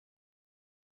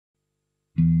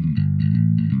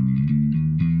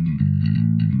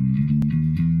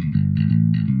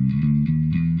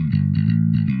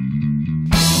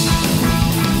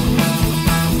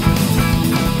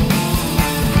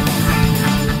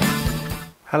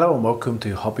Hello and welcome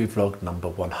to hobby vlog number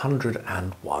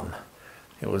 101.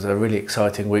 It was a really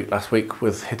exciting week last week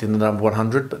with hitting the number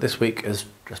 100, but this week is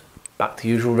just back to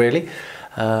usual really.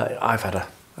 I've had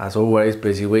as always,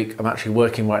 busy week. I'm actually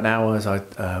working right now as I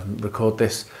record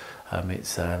this.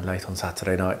 It's late on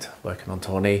Saturday night, working on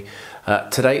Tawny.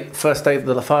 Today, first day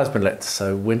that the fire's been lit,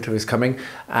 so winter is coming,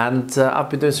 and I've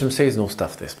been doing some seasonal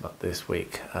stuff this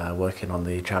week, working on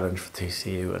the challenge for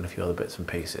TCU and a few other bits and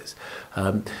pieces.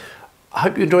 I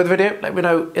hope you enjoyed the video. Let me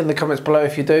know in the comments below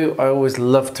if you do. I always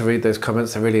love to read those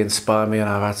comments. They really inspire me, and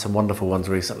I've had some wonderful ones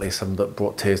recently, some that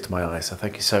brought tears to my eyes. So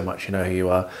thank you so much. You know who you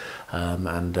are.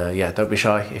 Yeah, don't be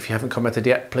shy. If you haven't commented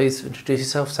yet, please introduce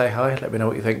yourself, say hi, let me know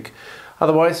what you think.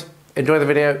 Otherwise, enjoy the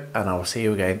video, and I will see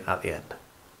you again at the end.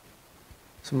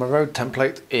 So my road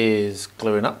template is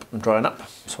gluing up and drying up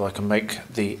so I can make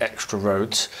the extra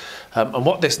roads. And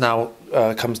what this now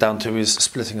comes down to is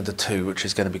splitting into two, which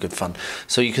is going to be good fun.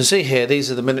 So you can see here, these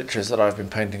are the miniatures that I've been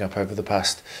painting up over the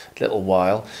past little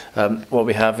while. What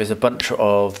we have is a bunch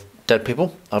of dead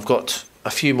people. I've got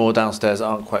a few more downstairs that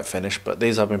aren't quite finished, but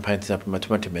these I've been painting up in my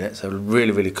 20 minutes. They're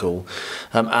really, really cool.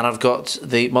 And I've got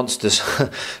the monsters,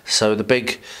 so the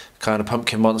big kind of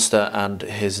pumpkin monster and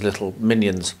his little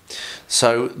minions.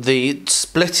 So the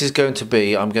split is going to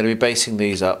be, I'm going to be basing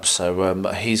these up, so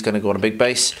he's going to go on a big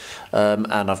base,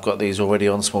 and I've got these already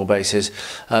on small bases,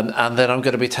 and then I'm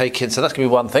going to be taking, so that's going to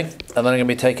be one thing, and then I'm going to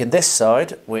be taking this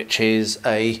side, which is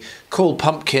a cool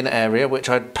pumpkin area, which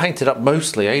I painted up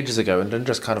mostly ages ago and then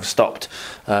just kind of stopped,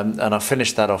 and I've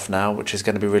finished that off now, which is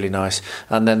going to be really nice,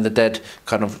 and then the dead,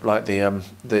 kind of like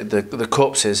the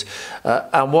corpses,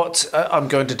 and what I'm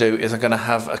going to do is I'm going to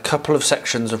have a couple of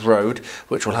sections of road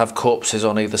which will have corpses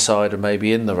on either side and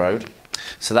maybe in the road.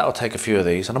 So that will take a few of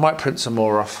these, and I might print some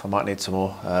more off. I might need some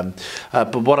more.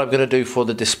 But what I'm going to do for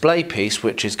the display piece,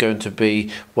 which is going to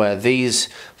be where these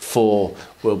four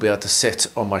will be able to sit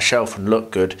on my shelf and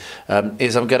look good,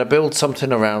 is I'm going to build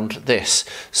something around this.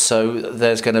 So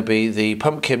there's going to be the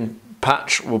pumpkin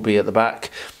patch will be at the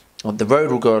back. The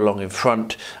road will go along in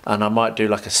front, and I might do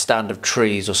like a stand of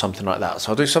trees or something like that.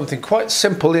 So I'll do something quite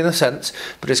simple in a sense,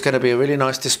 but it's going to be a really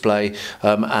nice display,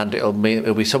 and it'll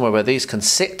be somewhere where these can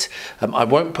sit. I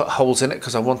won't put holes in it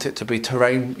because I want it to be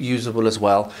terrain usable as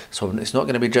well. So it's not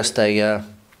going to be just a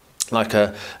like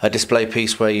a display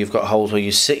piece where you've got holes where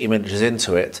you sit your miniatures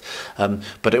into it,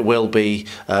 but it will be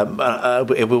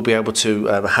able to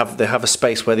have a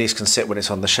space where these can sit when it's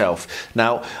on the shelf.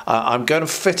 Now I'm going to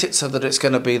fit it so that it's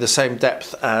going to be the same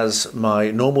depth as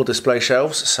my normal display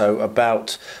shelves, so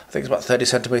about, I think it's about 30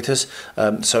 centimeters.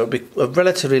 So it'll be a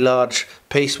relatively large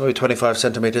piece, maybe 25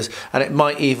 centimeters, and it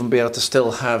might even be able to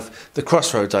still have the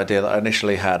crossroads idea that I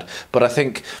initially had. But I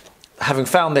think, having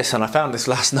found this, and I found this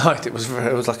last night, it was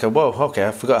like a whoa, okay,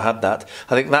 I forgot I had that.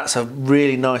 I think that's a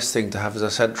really nice thing to have as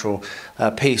a central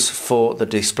piece for the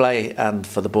display and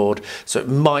for the board. So it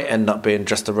might end up being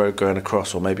just a road going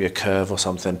across, or maybe a curve or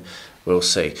something. We'll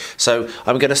see. So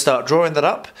I'm going to start drawing that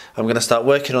up. I'm going to start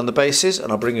working on the bases,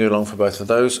 and I'll bring you along for both of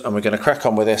those, and we're going to crack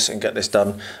on with this and get this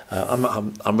done.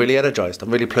 I'm really energized. I'm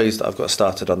really pleased that I've got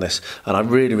started on this, and I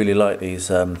really, really like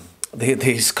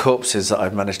these corpses that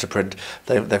I've managed to print.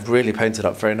 They've really painted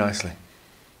up very nicely.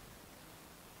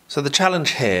 So the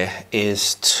challenge here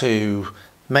is to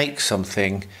make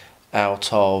something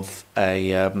out of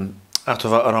an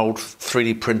old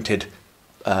 3D printed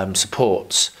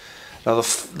supports. Now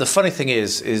the funny thing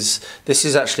is this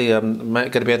is actually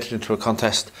going to be entered into a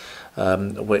contest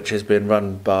which has been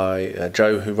run by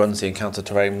Joe, who runs the Encounter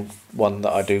Terrain one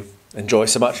that I do enjoy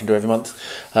so much and do every month.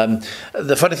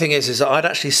 The funny thing is that I'd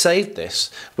actually saved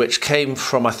this, which came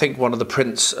from, I think, one of the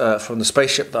prints from the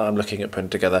spaceship that I'm looking at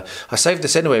putting together. I saved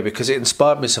this anyway because it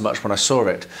inspired me so much when I saw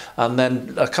it. And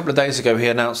then a couple of days ago he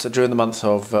announced that during the month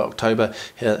of October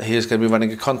he is going to be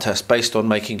running a contest based on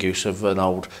making use of an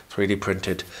old 3D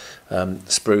printed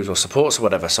sprues or supports or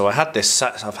whatever. So I've had this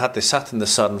sat in the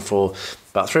sun for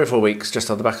about 3 or 4 weeks, just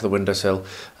on the back of the windowsill,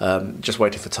 just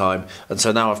waiting for time. And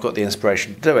so now I've got the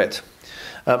inspiration to do it.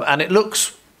 And it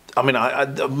looks, I mean,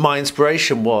 my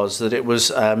inspiration was that it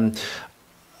was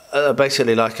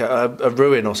basically like a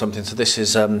ruin or something. So this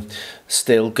is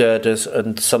steel girders,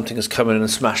 and something has come in and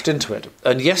smashed into it.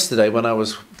 And yesterday, when I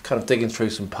was kind of digging through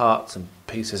some parts and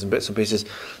pieces and bits and pieces,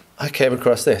 I came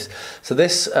across this. So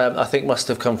this, I think, must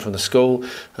have come from the school.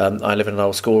 I live in an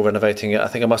old school, renovating it. I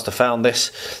think I must have found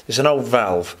this. It's an old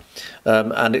valve,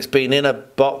 and it's been in a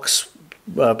box.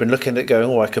 I've been looking at it going,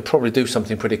 oh, I could probably do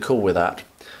something pretty cool with that.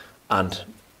 And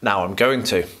now I'm going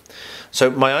to. So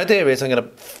my idea is I'm going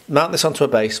to mount this onto a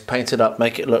base, paint it up,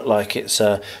 make it look like it's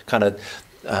a kind of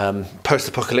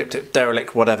post-apocalyptic,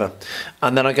 derelict, whatever.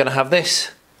 And then I'm going to have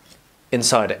this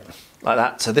inside it, like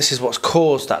that. So this is what's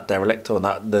caused that derelict, or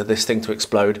this thing to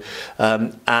explode,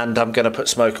 and I'm going to put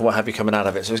smoke and what have you coming out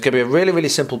of it. So it's going to be a really, really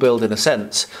simple build in a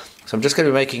sense. So I'm just going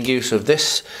to be making use of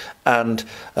this and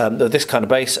this kind of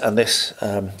base and this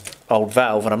old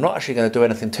valve, and I'm not actually going to do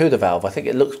anything to the valve. I think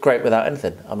it looks great without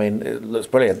anything. I mean, it looks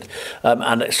brilliant,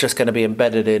 and it's just going to be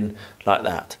embedded in like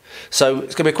that. So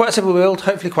it's going to be quite a simple build,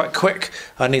 hopefully quite quick.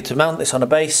 I need to mount this on a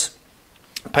base,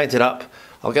 paint it up.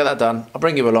 I'll get that done. I'll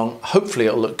bring you along. Hopefully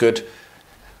it'll look good.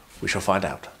 We shall find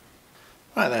out.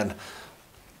 Right then,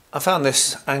 I found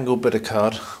this angled bit of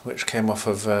card which came off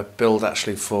of a build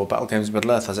actually for Battle Games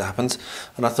Middle Earth, as it happens,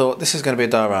 and I thought this is going to be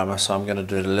a diorama, so I'm going to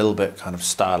do it a little bit kind of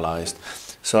stylized.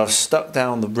 So I've stuck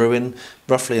down the ruin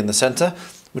roughly in the centre,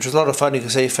 which was a lot of fun. You can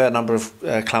see a fair number of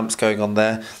clamps going on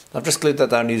there. I've just glued that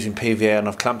down using PVA and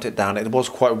I've clamped it down. It was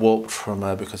quite warped from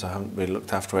because I haven't really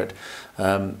looked after it.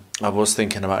 I was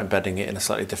thinking about embedding it in a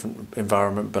slightly different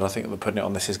environment, but I think that putting it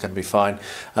on this is going to be fine.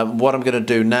 What I'm going to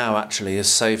do now actually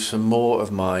is save some more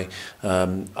of my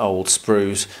old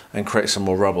sprues and create some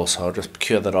more rubble. So I'll just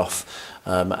cure that off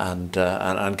and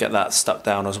get that stuck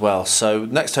down as well. So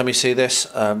next time you see this,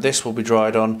 this will be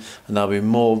dried on and there'll be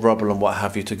more rubble and what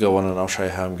have you to go on, and I'll show you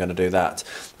how I'm going to do that.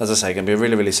 As I say, going to be a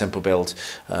really, really simple build,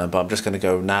 but I'm just going to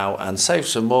go now and save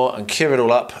some more and cure it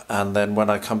all up, and then when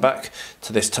I come back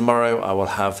to this tomorrow I will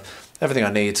have everything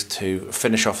I need to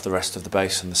finish off the rest of the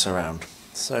base and the surround.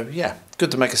 So yeah,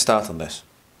 good to make a start on this.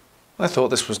 I thought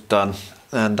this was done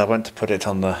and I went to put it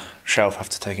on the shelf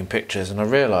after taking pictures and I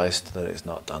realised that it's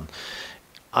not done.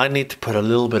 I need to put a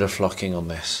little bit of flocking on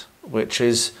this, which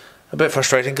is a bit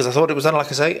frustrating because I thought it was done, like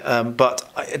I say, but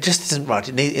it just isn't right.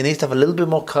 It needs to have a little bit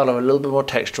more colour, a little bit more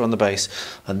texture on the base,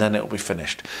 and then it will be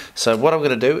finished. So what I'm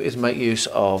going to do is make use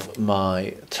of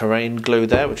my terrain glue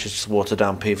there, which is just watered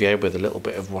down PVA with a little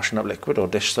bit of washing up liquid or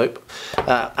dish soap,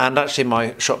 and actually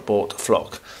my shop bought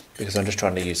flock, because I'm just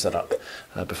trying to use that up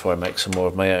before I make some more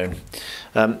of my own.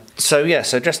 So yeah,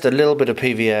 so just a little bit of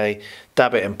PVA,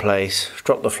 dab it in place,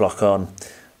 drop the flock on.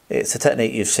 It's a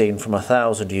technique you've seen from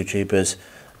 1,000 YouTubers,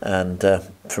 and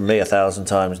from me 1,000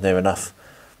 times, near enough.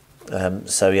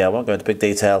 So yeah, I won't go into big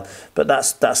detail, but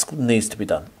that's needs to be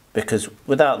done, because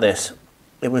without this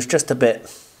it was just a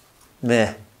bit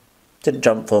meh, didn't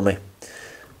jump for me,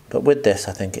 but with this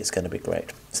I think it's going to be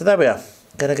great. So there we are,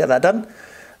 going to get that done,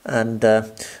 and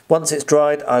once it's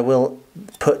dried I will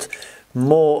put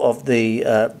more of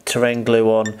the terrain glue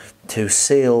on to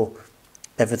seal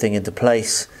everything into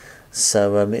place.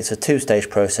 So it's a two-stage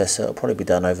process, so it'll probably be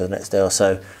done over the next day or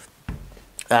so,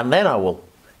 and then I will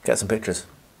get some pictures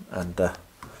and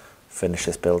finish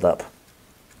this build up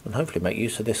and hopefully make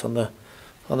use of this on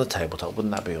the tabletop.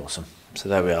 Wouldn't that be awesome? So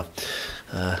there we are.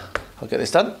 I'll get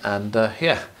this done and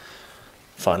yeah,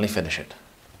 finally finish it.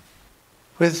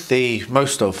 With the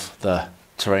most of the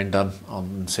terrain done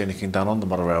on scenicking done on the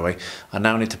model railway, I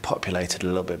now need to populate it a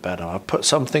little bit better. I've put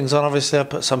some things on, obviously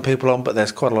I've put some people on, but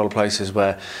there's quite a lot of places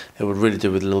where it would really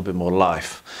do with a little bit more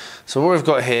life. So what we've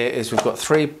got here is we've got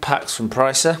 3 packs from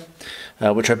Pricer,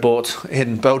 which I bought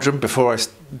in Belgium before I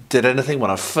did anything, when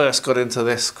I first got into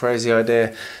this crazy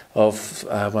idea of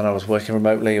when I was working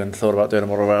remotely and thought about doing a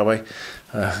model railway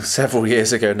several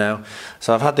years ago now.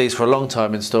 So I've had these for a long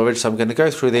time in storage, so I'm going to go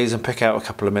through these and pick out a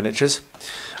couple of miniatures.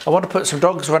 I want to put some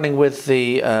dogs running with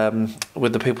the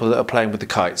people that are playing with the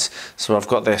kites. So I've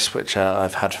got this, which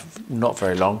I've had not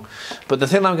very long. But the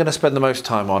thing I'm going to spend the most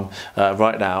time on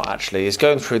right now actually is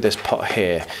going through this pot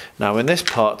here. Now in this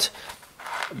pot,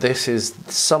 this is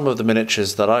some of the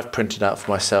miniatures that I've printed out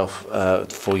for myself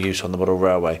for use on the model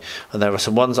railway, and there are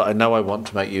some ones that I know I want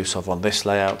to make use of on this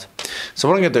layout. So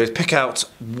what I'm going to do is pick out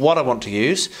what I want to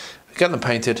use, get them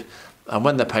painted, and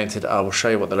when they're painted I will show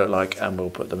you what they look like and we'll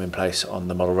put them in place on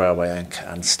the model railway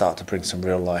and start to bring some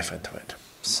real life into it.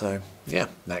 So yeah,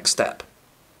 next step.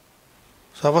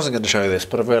 So I wasn't going to show you this,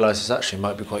 but I've realised this actually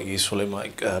might be quite useful. It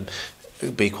might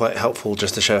be quite helpful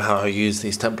just to show how I use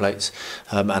these templates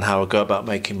and how I go about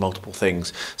making multiple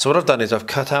things. So what I've done is I've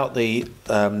cut out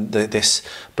this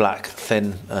black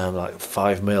thin like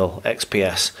 5mm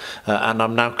XPS and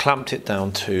I'm now clamped it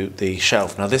down to the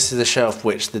shelf. Now this is a shelf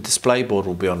which the display board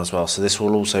will be on as well, so this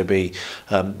will also be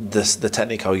the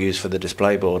technique I'll use for the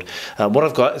display board. What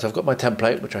I've got is I've got my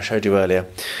template, which I showed you earlier,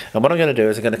 and what I'm going to do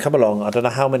is I'm going to come along. I don't know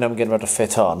how many I'm going to be able to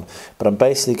fit on, but I'm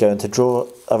basically going to draw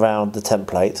around the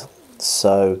template.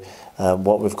 So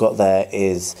what we've got there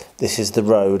is, this is the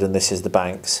road and this is the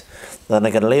banks. Then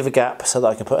I'm going to leave a gap so that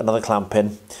I can put another clamp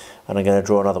in, and I'm going to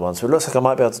draw another one. So it looks like I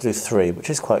might be able to do 3,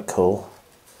 which is quite cool.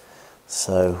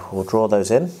 So we'll draw those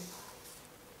in.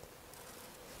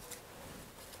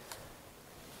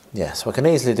 Yeah, so I can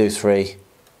easily do 3.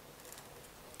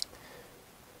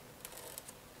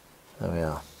 There we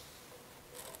are.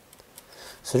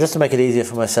 So just to make it easier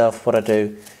for myself, what I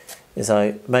do is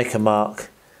I make a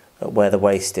mark at where the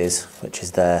waist is, which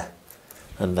is there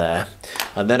and there.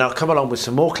 And then I'll come along with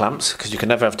some more clamps, because you can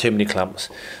never have too many clamps.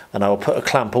 And I will put a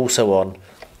clamp also on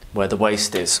where the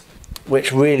waist is,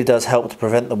 which really does help to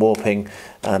prevent the warping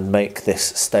and make this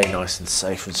stay nice and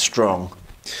safe and strong.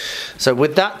 So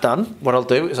with that done, what I'll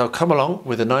do is I'll come along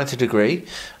with a 90 degree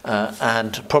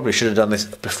and probably should have done this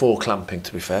before clamping,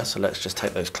 to be fair, so let's just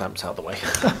take those clamps out of the way.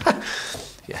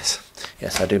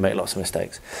 Yes, I do make lots of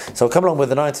mistakes. So I'll come along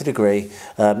with a 90 degree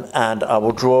and I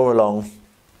will draw along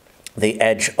the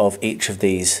edge of each of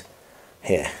these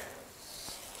here.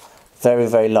 Very,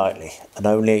 very lightly, and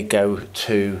only go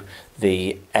to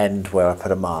the end where I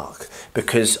put a mark,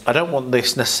 because I don't want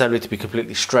this necessarily to be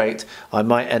completely straight. I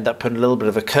might end up putting a little bit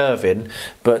of a curve in,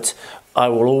 but I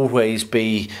will always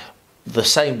be the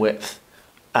same width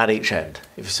at each end,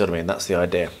 if you see what I mean. That's the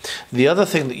idea. The other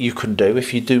thing that you can do,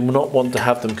 if you do not want to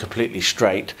have them completely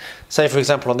straight, say for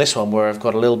example on this one where I've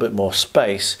got a little bit more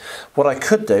space, what I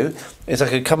could do is I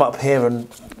could come up here and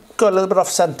go a little bit off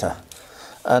centre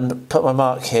and put my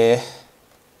mark here,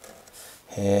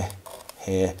 here,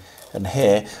 here and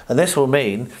here, and this will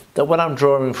mean that when I'm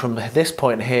drawing from this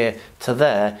point here to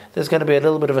there, there's going to be a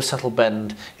little bit of a subtle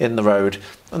bend in the road,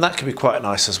 and that can be quite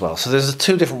nice as well. So there's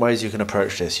two different ways you can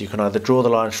approach this. You can either draw the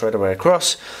line straight away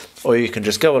across, or you can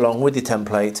just go along with your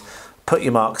template, put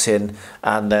your marks in,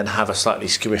 and then have a slightly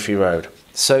squiffy road.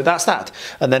 So that's that,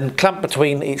 and then clamp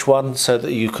between each one so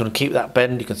that you can keep that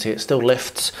bend. You can see it still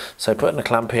lifts, so putting a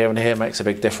clamp here and here makes a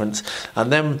big difference.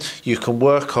 And then you can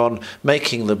work on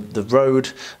making the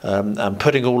road and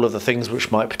putting all of the things which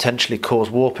might potentially cause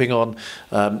warping on,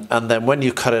 and then when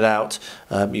you cut it out,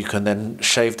 you can then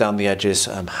shave down the edges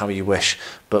how you wish,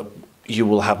 but you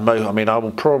will have I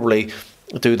will probably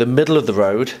do the middle of the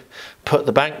road, put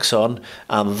the banks on,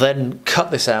 and then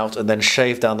cut this out and then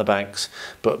shave down the banks,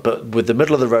 but with the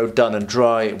middle of the road done and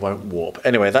dry, it won't warp.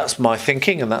 Anyway, that's my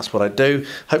thinking and that's what I do.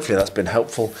 Hopefully that's been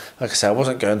helpful. Like I say, I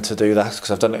wasn't going to do that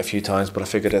because I've done it a few times, but I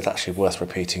figured it's actually worth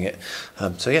repeating it.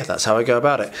 So yeah, that's how I go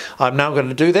about it. I'm now going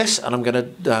to do this, and I'm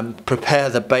going to prepare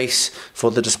the base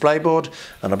for the display board,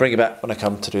 and I'll bring it back when I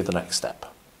come to do the next step.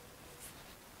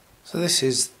 So this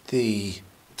is the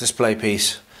display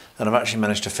piece, and I've actually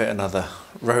managed to fit another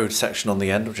road section on the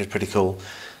end, which is pretty cool.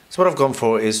 So what I've gone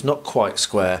for is not quite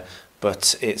square,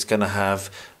 but it's going to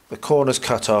have the corners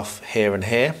cut off here and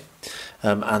here,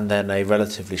 and then a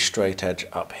relatively straight edge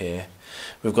up here.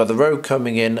 We've got the road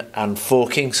coming in and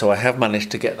forking, so I have managed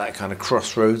to get that kind of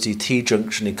crossroadsy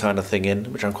T-junction-y kind of thing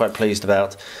in, which I'm quite pleased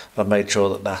about. I've made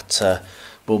sure that that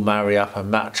will marry up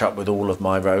and match up with all of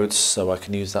my roads, so I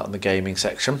can use that on the gaming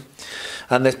section.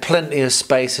 And there's plenty of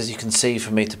space, as you can see,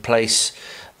 for me to place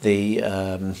the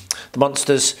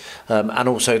monsters, and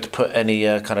also to put any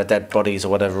kind of dead bodies or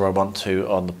whatever I want to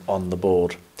on the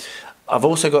board. I've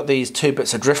also got these two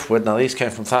bits of driftwood. Now these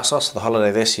came from Thasos, the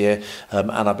holiday this year,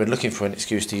 and I've been looking for an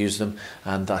excuse to use them,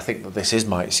 and I think that this is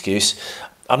my excuse.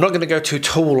 I'm not going to go too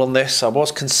tall on this. I was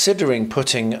considering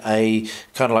putting a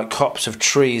kind of like copse of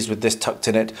trees with this tucked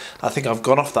in it. I think I've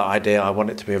gone off that idea. I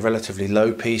want it to be a relatively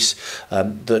low piece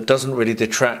that doesn't really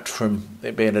detract from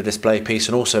it being a display piece,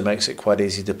 and also makes it quite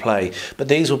easy to play. But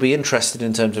these will be interesting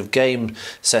in terms of game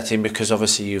setting, because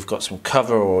obviously you've got some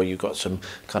cover, or you've got some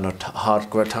kind of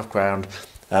tough ground.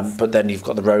 But then you've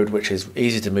got the road, which is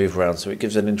easy to move around, so it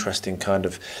gives an interesting kind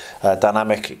of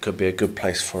dynamic. It could be a good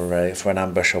place for an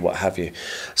ambush or what have you.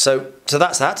 So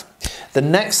that's that. The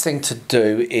next thing to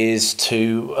do is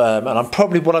to,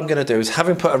 what I'm going to do is,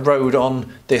 having put a road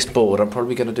on this board, I'm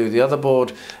probably going to do the other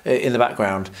board in the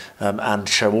background and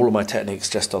show all of my techniques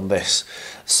just on this.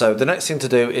 So the next thing to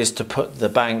do is to put the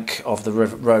bank of the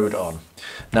road on.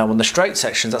 Now on the straight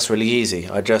sections, that's really easy.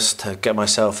 I just get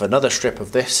myself another strip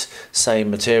of this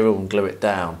same material and glue it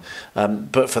down.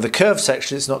 But for the curved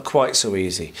section, it's not quite so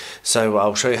easy. So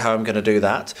I'll show you how I'm going to do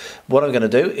that. What I'm going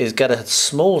to do is get a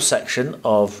small section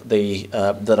of the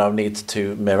that I'll need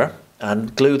to mirror,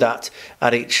 and glue that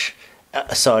at each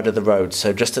side of the road.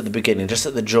 So just at the beginning, just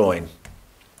at the join.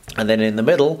 And then in the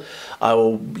middle, I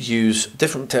will use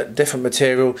different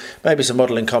material, maybe some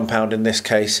modelling compound in this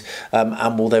case,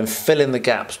 and will then fill in the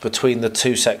gaps between the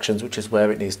two sections, which is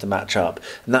where it needs to match up.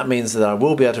 And that means that I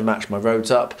will be able to match my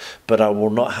roads up, but I will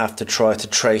not have to try to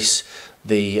trace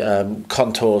the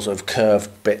contours of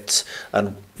curved bits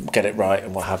and get it right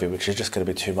and what have you, which is just going to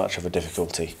be too much of a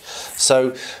difficulty.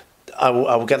 So I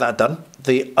will get that done.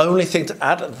 The only thing to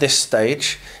add at this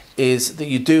stage is that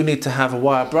you do need to have a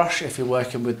wire brush if you're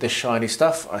working with this shiny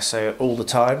stuff. I say it all the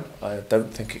time. I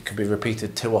don't think it can be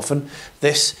repeated too often.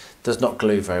 This does not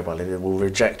glue very well. It will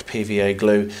reject PVA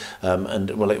glue,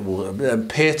 and well, it will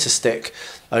appear to stick.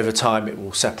 Over time it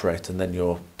will separate and then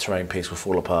your terrain piece will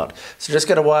fall apart. So just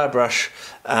get a wire brush,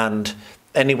 and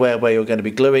anywhere where you're going to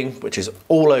be gluing, which is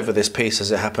all over this piece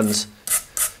as it happens,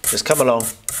 just come along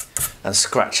and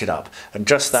scratch it up, and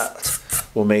just that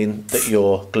will mean that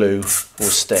your glue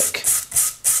will stick.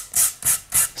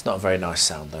 It's not a very nice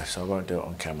sound though, so I won't do it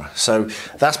on camera. So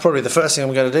that's probably the first thing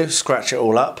I'm going to do, scratch it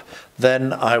all up.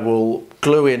 Then I will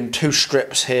glue in 2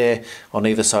 strips here on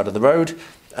either side of the road,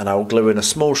 and I will glue in a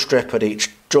small strip at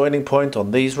each joining point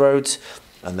on these roads,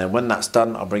 and then when that's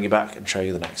done I'll bring you back and show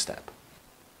you the next step.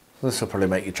 This will probably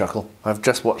make you chuckle. I've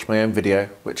just watched my own video,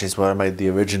 which is where I made the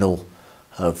original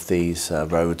of these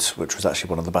roads, which was actually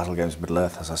one of the battle games of Middle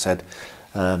Earth, as I said,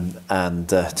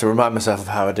 to remind myself of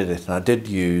how I did it. And I did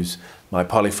use my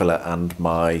polyfiller and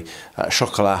my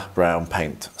chocolat brown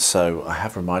paint, so I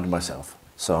have reminded myself.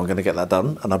 So I'm going to get that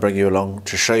done, and I'll bring you along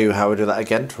to show you how I do that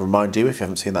again, to remind you if you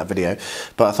haven't seen that video.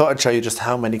 But I thought I'd show you just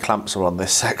how many clamps are on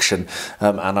this section,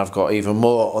 and I've got even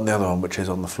more on the other one, which is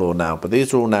on the floor now. But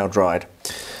these are all now dried.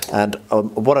 And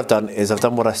what I've done is I've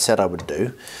done what I said I would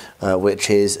do,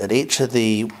 which is at each of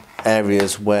the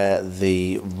areas where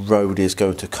the road is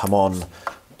going to come on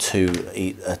to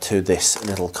this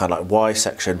little kind of like Y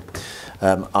section,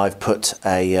 I've put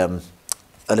a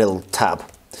little tab.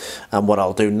 And what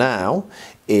I'll do now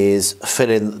is fill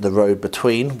in the road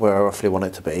between where I roughly want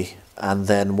it to be, and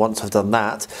then once I've done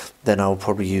that, then I'll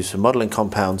probably use some modelling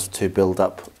compounds to build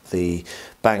up the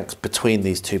banks between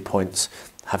these 2 points,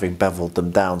 having beveled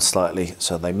them down slightly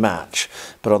so they match.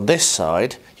 But on this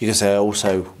side, you can say I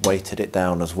also weighted it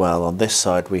down as well. On this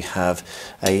side we have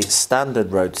a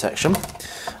standard road section,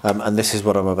 and this is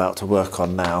what I'm about to work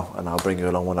on now, and I'll bring you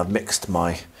along when I've mixed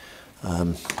my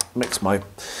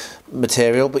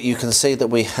material. But you can see that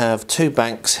we have 2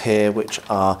 banks here which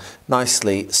are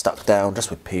nicely stuck down just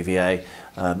with PVA,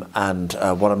 and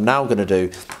what I'm now going to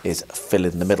do is fill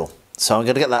in the middle. So I'm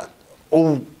going to get that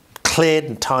all cleared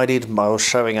and tidied. I was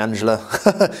showing Angela,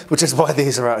 which is why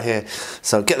these are out here.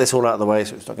 So get this all out of the way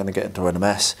so it's not going to get into a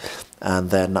mess, and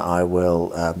then I will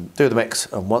do the mix,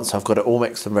 and once I've got it all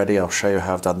mixed and ready, I'll show you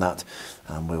how I've done that,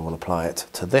 and we will apply it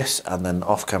to this, and then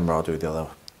off camera I'll do the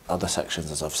other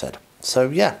sections as I've said. So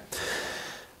yeah,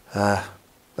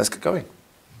 let's get going.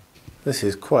 This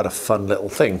is quite a fun little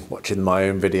thing, watching my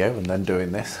own video and then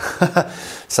doing this.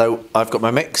 So I've got my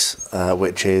mix,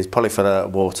 which is polyfiller,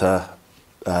 water,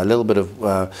 a little bit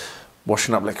of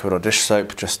washing up liquid or dish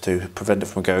soap just to prevent it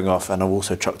from going off, and I've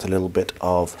also chucked a little bit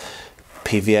of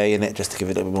PVA in it just to give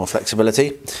it a little bit more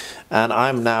flexibility. And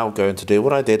I'm now going to do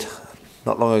what I did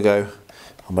not long ago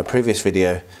on my previous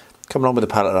video, come along with a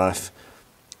palette knife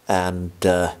and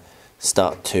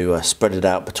start to spread it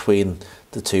out between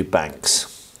the 2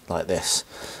 banks like this.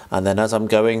 And then as I'm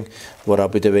going, what I'll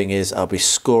be doing is I'll be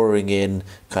scoring in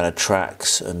kind of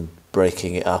tracks and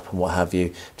breaking it up and what have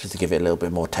you, just to give it a little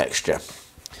bit more texture.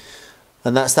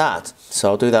 And that's that. So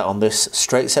I'll do that on this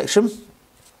straight section,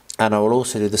 and I will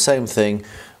also do the same thing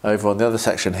over on the other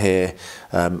section here,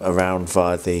 around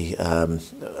via the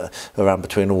around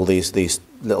between all these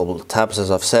little tabs,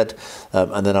 as I've said,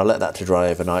 and then I'll let that to dry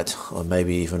overnight, or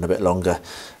maybe even a bit longer.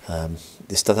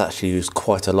 This does actually use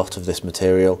quite a lot of this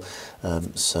material,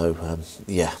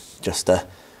 yeah, just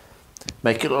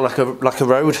make it look like a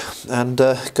road and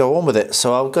go on with it.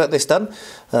 So I'll get this done,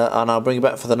 and I'll bring you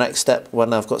back for the next step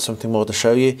when I've got something more to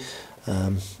show you,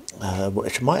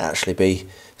 which might actually be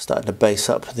starting to base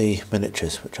up the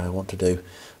miniatures, which I want to do.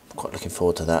 I'm quite looking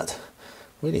forward to that.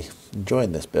 Really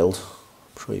enjoying this build,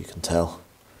 I'm sure you can tell.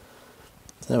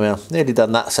 There we are, nearly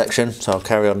done that section, so I'll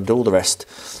carry on and do all the rest,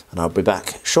 and I'll be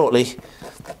back shortly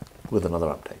with another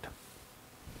update.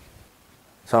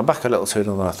 So I'm back a little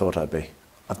sooner than I thought I'd be.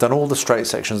 I've done all the straight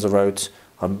sections of roads.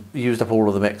 I've used up all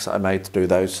of the mix that I made to do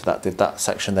those, so that did that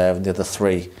section there and the other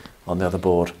 3 on the other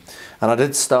board. And I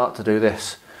did start to do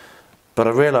this, but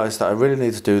I realised that I really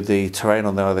need to do the terrain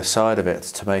on the other side of it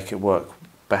to make it work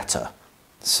better.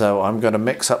 So I'm going to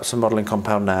mix up some modelling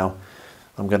compound now.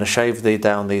 I'm going to shave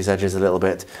down these edges a little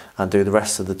bit and do the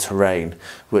rest of the terrain,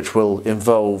 which will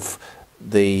involve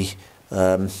the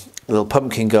little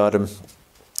pumpkin garden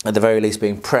at the very least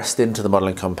being pressed into the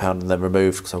modelling compound and then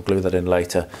removed, because I'll glue that in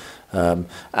later,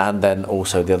 and then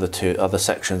also the other 2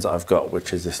 sections that I've got,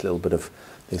 which is this little bit of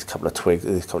these couple of twigs,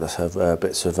 these couple of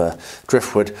bits of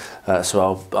driftwood.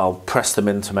 So I'll press them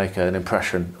in to make an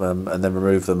impression, and then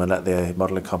remove them and let the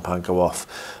modelling compound go off.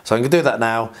 So I'm going to do that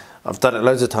now. I've done it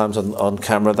loads of times on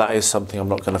camera. That is something I'm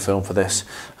not going to film for this,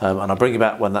 and I'll bring you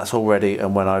back when that's all ready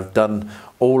and when I've done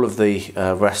all of the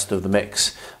rest of the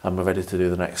mix and we're ready to do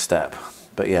the next step.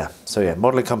 But yeah, so yeah,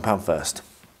 modelling compound first.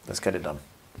 Let's get it done.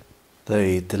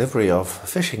 The delivery of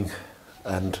fishing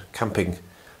and camping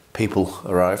people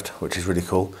arrived, which is really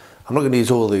cool. I'm not going to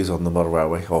use all of these on the model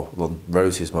railway, or on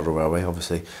Rosie's model railway,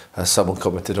 obviously. As someone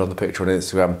commented on the picture on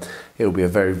Instagram, it would be a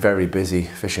very, very busy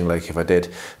fishing lake if I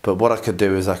did. But what I could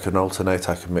do is I can alternate,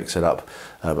 I can mix it up,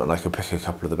 and I can pick a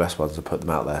couple of the best ones and put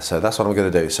them out there. So that's what I'm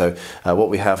going to do. So what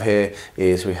we have here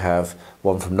is we have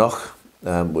one from Knock,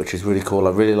 which is really cool.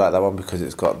 I really like that one because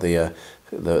it's got the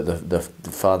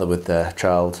father with their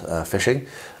child fishing.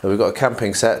 And we've got a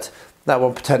camping set. That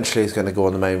one potentially is going to go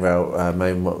on the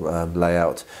main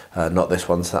layout, not this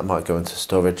one, so that might go into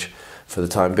storage for the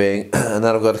time being. And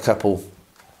then I've got a couple,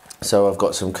 so I've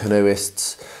got some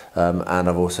canoeists, and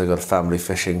I've also got a family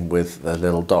fishing with a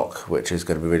little dock, which is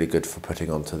going to be really good for putting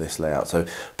onto this layout. So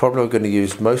probably I'm going to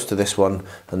use most of this one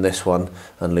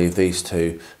and leave these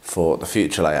two for the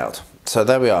future layout. So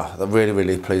there we are. I'm really,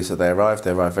 really pleased that they arrived.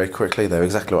 They arrived very quickly. They're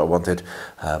exactly what I wanted.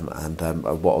 And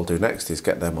what I'll do next is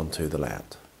get them onto the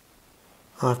layout.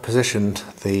 I've positioned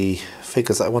the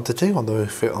figures that I want to do on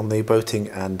the boating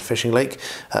and fishing lake.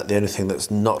 The only thing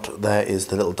that's not there is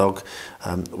the little dog,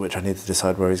 which I need to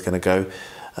decide where he's going to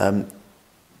go.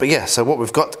 But yeah, so what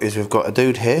we've got is we've got a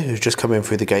dude here who's just come in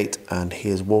through the gate, and he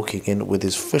is walking in with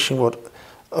his fishing rod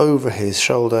over his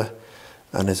shoulder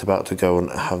and is about to go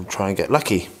and try and get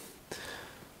lucky.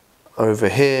 Over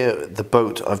here, the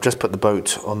boat, I've just put the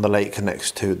boat on the lake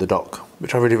next to the dock,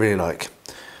 which I really, really like.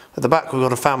 At the back, we've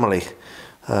got a family.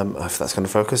 If that's going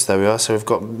to focus, there we are. So we've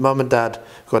got mum and dad,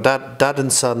 we've got dad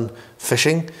and son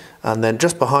fishing, and then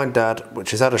just behind dad,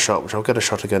 which is at a shot, which I'll get a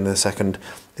shot again in a second,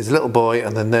 is a little boy,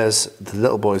 and then there's the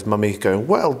little boy's mummy going,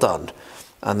 well done.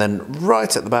 And then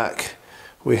right at the back,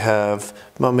 we have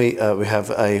we have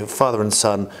a father and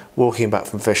son walking back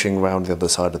from fishing around the other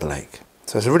side of the lake.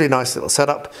 So it's a really nice little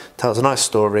setup, tells a nice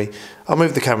story. I'll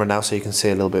move the camera now so you can see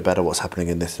a little bit better what's happening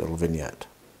in this little vignette.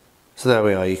 So there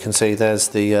we are, you can see there's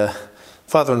the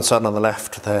father and son on the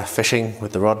left, they're fishing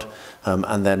with the rod,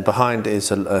 and then behind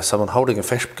is someone holding a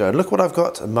fish going, look what I've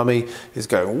got, and mummy is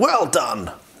going, well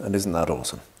done, and isn't that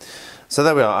awesome? So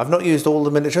there we are. I've not used all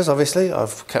the miniatures, obviously,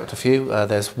 I've kept a few.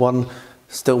 There's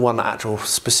still one actual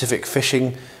specific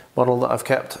fishing model that I've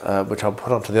kept, which I'll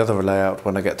put onto the other layout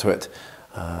when I get to it,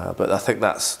 but I think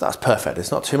that's perfect.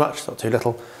 It's not too much, it's not too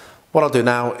little. What I'll do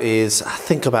now is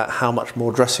think about how much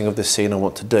more dressing of this scene I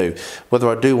want to do. Whether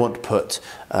I do want to put,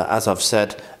 as I've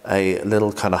said, a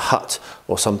little kind of hut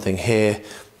or something here.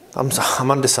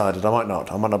 I'm undecided, I might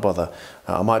not bother.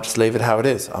 I might just leave it how it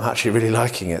is. I'm actually really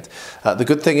liking it. The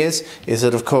good thing is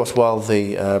that of course while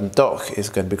the dock is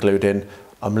going to be glued in,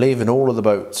 I'm leaving all of the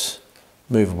boats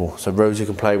movable. So Rosie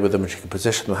can play with them and she can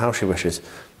position them how she wishes.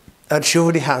 And she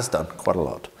already has done quite a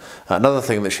lot. Another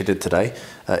thing that she did today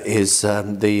is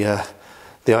the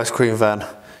ice cream van.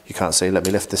 You can't see, let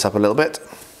me lift this up a little bit.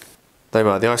 There we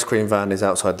are, the ice cream van is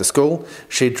outside the school.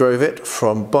 She drove it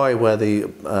from by where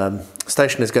the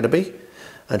station is going to be,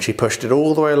 and she pushed it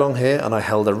all the way along here, and I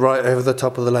held her right over the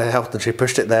top of the layout and she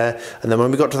pushed it there, and then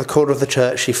when we got to the corner of the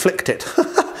church she flicked it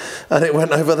and it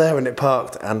went over there and it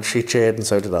parked, and she cheered and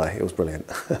so did I. It was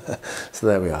brilliant. So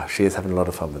there we are, she is having a lot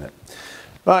of fun with it.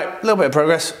 Right, a little bit of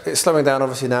progress. It's slowing down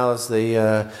obviously now as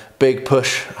the big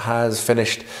push has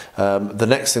finished. The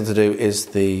next thing to do is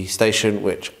the station,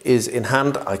 which is in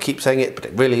hand. I keep saying it, but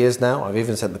it really is now. I've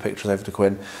even sent the pictures over to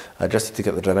Quinn just to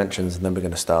get the dimensions, and then we're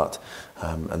going to start.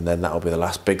 And then that'll be the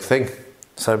last big thing.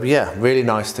 So yeah, really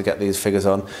nice to get these figures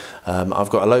on. I've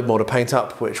got a load more to paint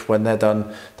up, which when they're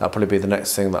done, that'll probably be the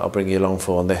next thing that I'll bring you along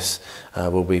for on this.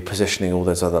 We'll be positioning all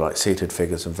those other like seated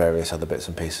figures and various other bits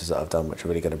and pieces that I've done, which are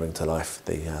really going to bring to life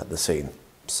the scene.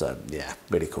 So yeah,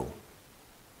 really cool.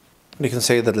 And you can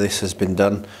see that this has been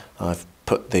done. I've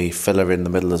put the filler in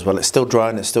the middle as well. It's still dry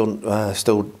and it's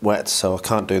still wet, so I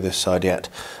can't do this side yet.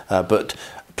 But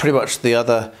pretty much the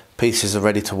other pieces are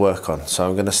ready to work on. So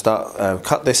I'm going to start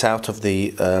cut this out of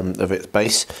its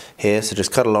base here, so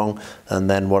just cut along, and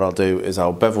then what I'll do is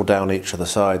I'll bevel down each of the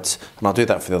sides, and I'll do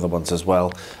that for the other ones as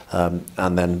well, and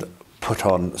then put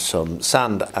on some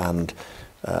sand and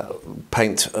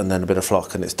paint and then a bit of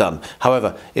flock, and it's done.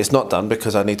 However, it's not done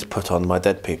because I need to put on my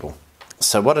dead people.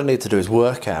 So what I need to do is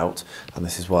work out, and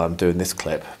this is why I'm doing this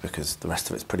clip, because the rest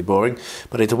of it's pretty boring,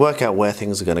 but I need to work out where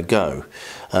things are going to go.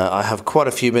 I have quite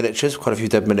a few miniatures, quite a few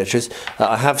dead miniatures.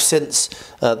 I have since,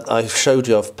 I showed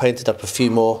you, I've painted up a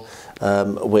few more,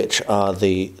 which are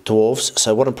the dwarves.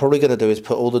 So what I'm probably going to do is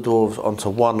put all the dwarves onto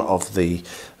one of the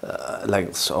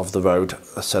lengths of the road,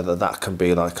 so that can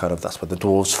be like kind of, that's where the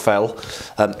dwarves fell.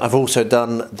 I've also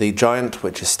done the giant,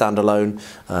 which is standalone.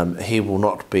 He will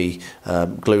not be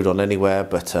glued on anywhere,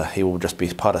 but he will just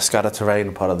be part of scatter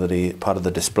terrain, part of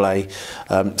the display.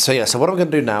 So yeah, so what I'm going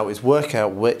to do now is work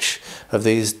out which of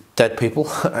these dead people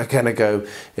are going to go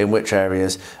in which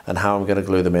areas and how I'm going to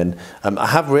glue them in. I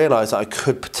have realised that I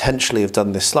could potentially have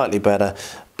done this slightly better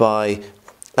by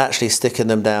actually sticking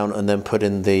them down and then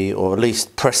putting or at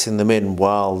least pressing them in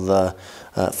while the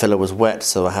filler was wet,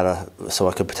 so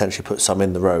I could potentially put some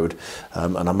in the road.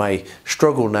 And I may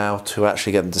struggle now to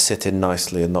actually get them to sit in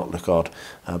nicely and not look odd,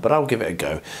 but I'll give it a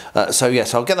go. So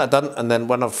yes, I'll get that done, and then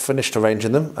when I've finished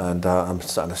arranging them and I'm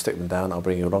starting to stick them down, I'll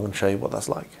bring you along and show you what that's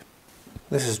like.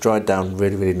 This has dried down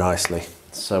really, really nicely.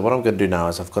 So what I'm going to do now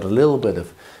is I've got a little bit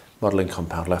of modelling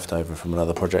compound left over from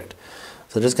another project.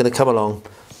 So I'm just going to come along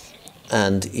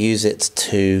and use it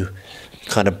to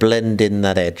kind of blend in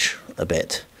that edge a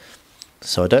bit.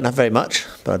 So I don't have very much,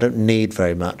 but I don't need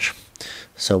very much.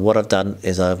 So what I've done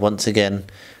is I've once again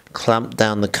clamped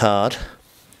down the card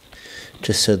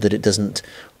just so that it doesn't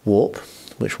warp,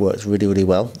 which works really, really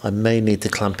well. I may need to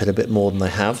clamp it a bit more than I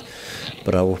have,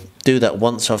 but I will do that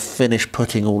once I've finished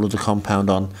putting all of the compound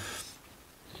on,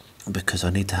 because I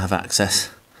need to have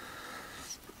access.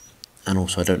 And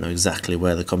also I don't know exactly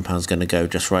where the compound's going to go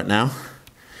just right now.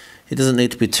 It doesn't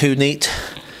need to be too neat,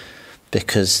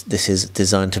 because this is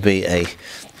designed to be a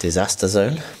disaster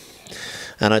zone.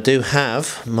 And I do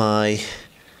have my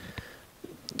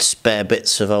spare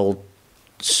bits of old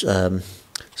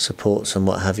supports and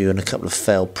what have you, and a couple of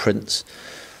failed prints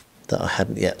that I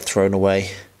hadn't yet thrown away,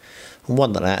 and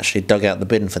one that I actually dug out the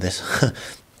bin for this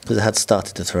because I had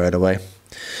started to throw it away,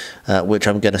 which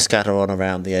I'm going to scatter on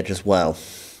around the edge as well.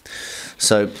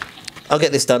 So I'll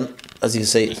get this done. As you can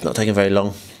see, it's not taking very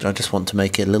long. I just want to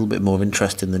make it a little bit more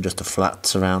interesting than just a flat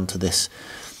surround to this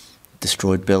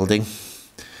destroyed building.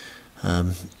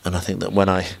 And I think that when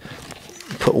I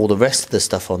put all the rest of the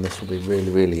stuff on, this will be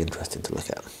really, really interesting to look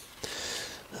at.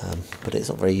 But it's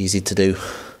not very easy to do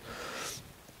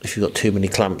if you've got too many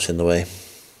clamps in the way.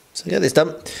 So get this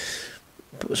done,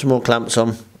 put some more clamps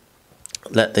on,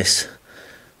 let this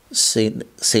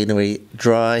scenery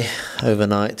dry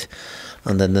overnight,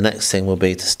 and then the next thing will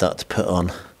be to start to put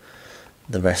on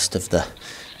the rest of the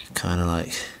kind of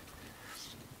like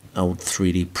old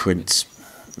 3D prints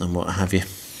and what have you.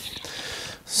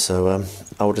 So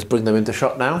I will just bring them into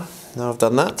shot now I've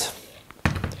done that.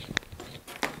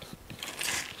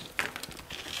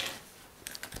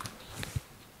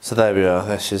 So there we are,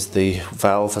 this is the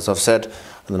valve, as I've said,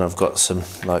 and then I've got some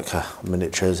like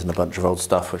miniatures and a bunch of old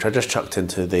stuff which I just chucked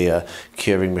into the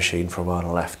curing machine for a while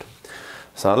and left.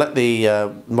 So I'll let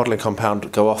the modelling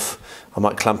compound go off. I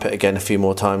might clamp it again a few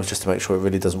more times just to make sure it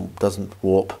really doesn't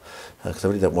warp, because I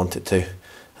really don't want it to.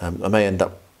 I may end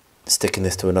up sticking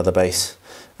this to another base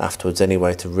afterwards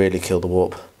anyway to really kill the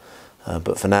warp.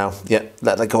 But for now, yeah,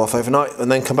 let that go off overnight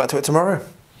and then come back to it tomorrow.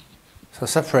 So I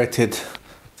separated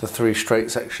the 3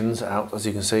 straight sections out, as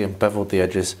you can see, and beveled the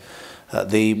edges.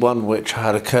 The one which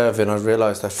had a curve in, I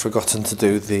realised I'd forgotten to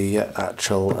do the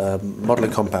actual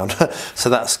modelling compound, so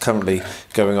that's currently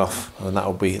going off, and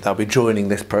that'll be joining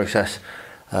this process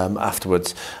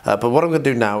afterwards. But what I'm going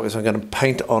to do now is I'm going to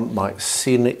paint on my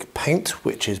scenic paint,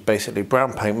 which is basically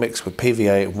brown paint mixed with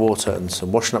PVA, water and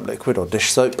some washing up liquid or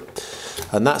dish soap,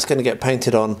 and that's going to get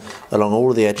painted on along all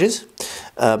of the edges.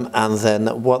 And then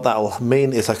what that'll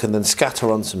mean is I can then scatter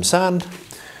on some sand,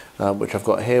 which I've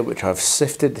got here, which I've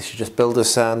sifted. This is just builder's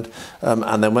sand,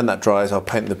 and then when that dries, I'll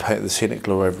paint the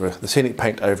scenic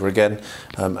paint over again,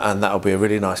 and that'll be a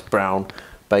really nice brown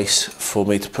base for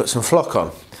me to put some flock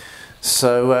on.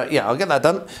 So yeah, I'll get that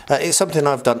done. It's something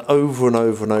I've done over and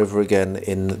over and over again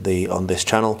on this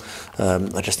channel.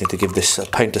 I just need to give this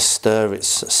paint a stir. It's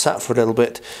sat for a little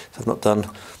bit. So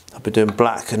I've been doing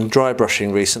black and dry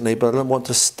brushing recently, but I don't want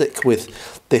to stick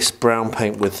with this brown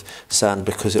paint with sand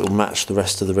because it will match the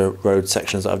rest of the road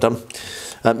sections that I've done.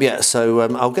 Yeah, so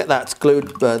I'll get that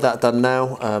glued, that done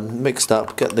now, mixed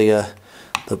up, get the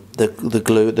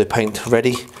glue, the paint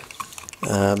ready.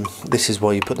 This is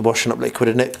why you put the washing up liquid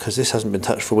in it, because this hasn't been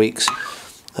touched for weeks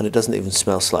and it doesn't even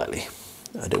smell slightly,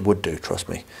 and it would do, trust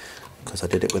me, because I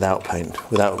did it without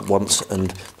paint, once,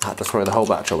 and I had to throw the whole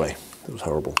batch away. It was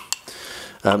horrible.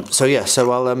 So yeah,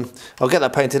 so I'll get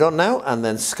that painted on now and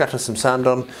then scatter some sand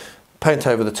on, paint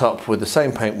over the top with the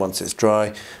same paint once it's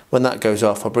dry. When that goes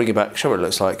off, I'll bring it back, show what it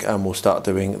looks like, and we'll start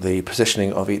doing the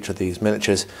positioning of each of these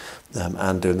miniatures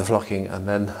and doing the flocking, and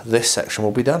then this section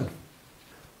will be done.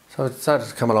 So I decided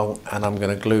to come along and I'm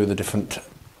going to glue the different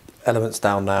elements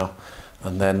down now,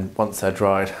 and then once they're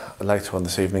dried later on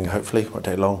this evening, hopefully, won't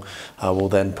take long, I will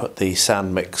then put the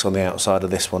sand mix on the outside of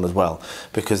this one as well,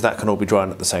 because that can all be drying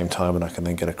at the same time and I can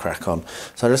then get a crack on.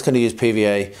 So I'm just going to use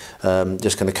PVA,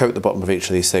 just going to coat the bottom of each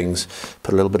of these things,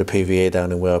 put a little bit of PVA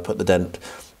down in where I put the dent.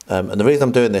 And the reason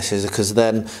I'm doing this is because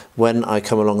then when I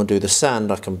come along and do the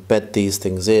sand, I can bed these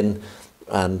things in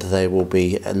and they will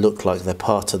look like they're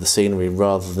part of the scenery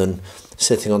rather than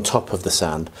sitting on top of the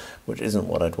sand, which isn't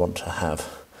what I'd want to have.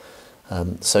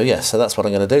 So yeah, so that's what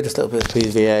I'm going to do, just a little bit of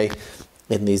PVA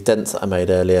in these dents that I made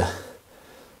earlier,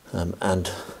 and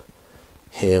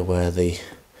here where the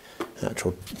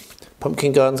actual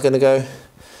pumpkin garden's going to go,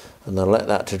 and I'll let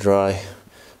that to dry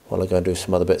while I go and do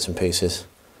some other bits and pieces,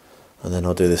 and then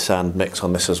I'll do the sand mix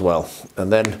on this as well,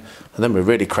 and then we're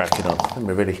really cracking on, and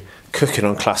we're really cooking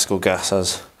on classical gas,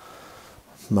 as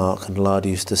Mark and Lard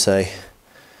used to say.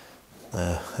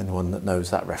 Anyone that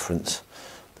knows that reference,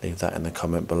 leave that in the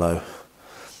comment below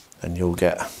and you'll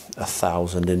get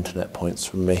 1,000 internet points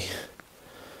from me.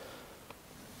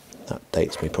 That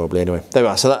dates me probably anyway. There we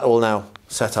are, so that all now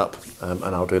set up, and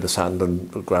I'll do the sand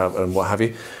and grab and what have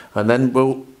you, and then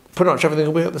we'll pretty much everything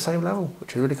will be at the same level,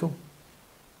 which is really cool.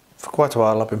 For quite a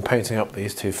while I've been painting up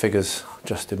these two figures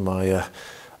just in my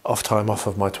off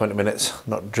of my 20 minutes,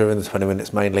 not during the 20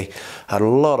 minutes mainly. Had a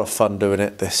lot of fun doing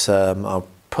it. This I'll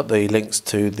put the links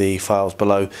to the files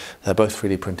below. They're both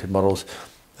 3D printed models.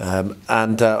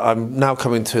 I'm now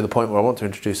coming to the point where I want to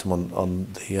introduce them on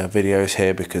the videos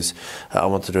here, because I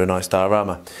want to do a nice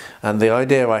diorama. And the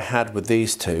idea I had with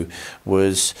these two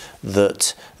was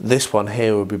that this one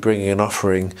here would be bringing an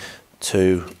offering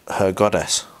to her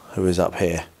goddess, who is up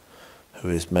here, who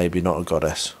is maybe not a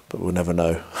goddess, but we'll never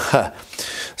know.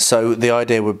 So the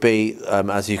idea would be,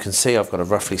 as you can see, I've got a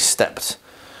roughly stepped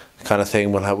kind of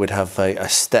thing. We'd have a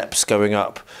steps going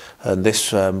up, and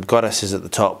this goddess is at the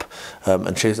top,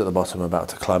 and she's at the bottom about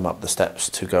to climb up the steps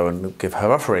to go and give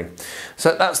her offering.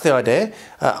 So that's the idea.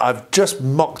 I've just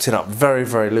mocked it up very,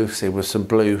 very loosely with some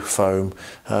blue foam.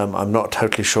 I'm not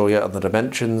totally sure yet on the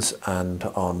dimensions and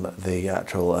on the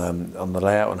actual on the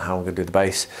layout and how I'm going to do the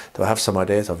base. Do I have some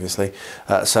ideas, obviously?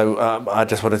 So I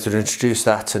just wanted to introduce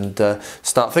that and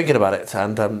start thinking about it,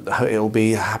 and it'll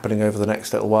be happening over the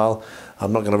next little while.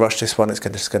 I'm not going to rush this one, it's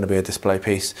just going to be a display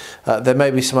piece. There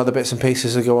may be some other bits and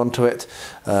pieces that go onto it.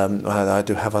 I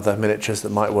do have other miniatures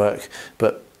that might work,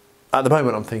 but at the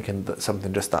moment I'm thinking that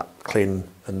something just that clean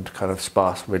and kind of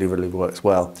sparse really, really works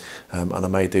well. And I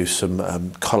may do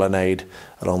some colonnade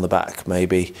along the back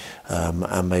maybe,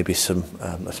 and maybe some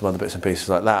other bits and pieces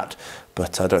like that,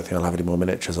 but I don't think I'll have any more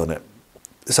miniatures on it.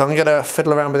 So I'm going to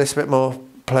fiddle around with this a bit more,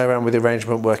 play around with the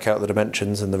arrangement, work out the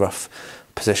dimensions and the rough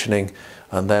positioning,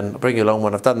 and then I'll bring you along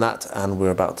when I've done that and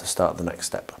we're about to start the next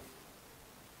step.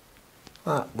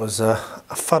 That was a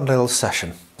fun little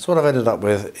session. So what I've ended up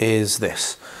with is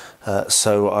this.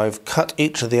 So I've cut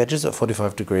each of the edges at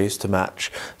 45 degrees to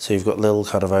match, so you've got little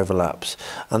kind of overlaps,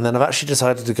 and then I've actually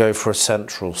decided to go for a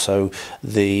central, so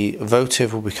the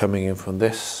votive will be coming in from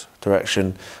this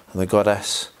direction and the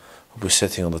goddess will be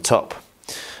sitting on the top.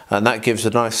 And that gives a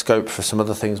nice scope for some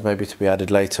other things maybe to be added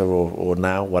later or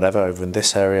now, whatever, over in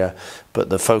this area. But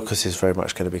the focus is very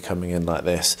much going to be coming in like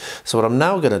this. So what I'm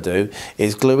now going to do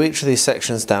is glue each of these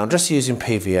sections down, just using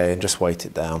PVA, and just weight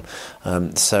it down.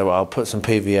 So I'll put some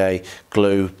PVA,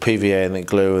 glue, PVA and then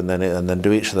glue, and then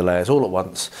do each of the layers all at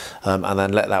once, and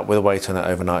then let that with a weight on it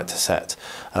overnight to set.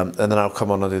 And then I'll come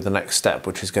on and do the next step,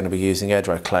 which is going to be using air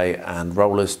dry clay and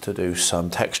rollers to do some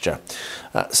texture.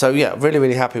 So yeah, really,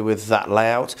 really happy with that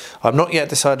layout. I've not yet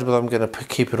decided whether I'm going to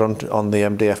keep it on the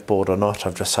MDF board or not.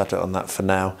 I've just set it on that for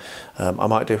now. I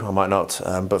might do, I might not.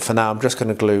 But for now, I'm just going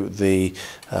to glue the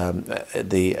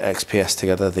XPS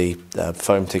together, the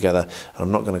foam together. And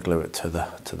I'm not going to glue it to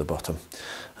the bottom.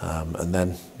 And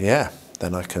then, yeah,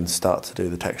 then I can start to do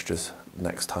the textures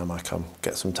next time I come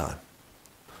get some time.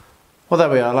 Well, there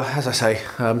we are. As I say,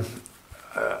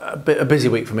 a busy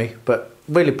week for me, but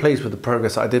really pleased with the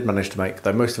progress that I did manage to make,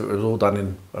 though most of it was all done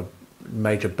in a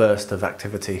major burst of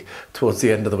activity towards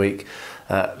the end of the week.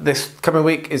 This coming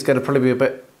week is going to probably be a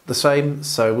bit the same,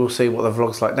 so we'll see what the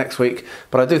vlog's like next week.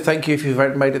 But I do thank you if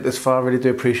you've made it this far. I really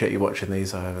do appreciate you watching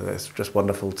these. It's just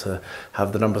wonderful to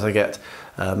have the numbers I get,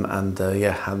 and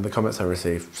the comments I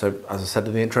receive. So as I said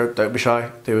in the intro, don't be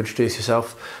shy, do introduce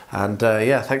yourself, and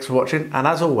yeah, thanks for watching. And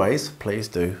as always, please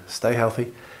do stay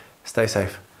healthy, stay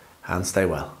safe, and stay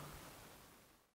well.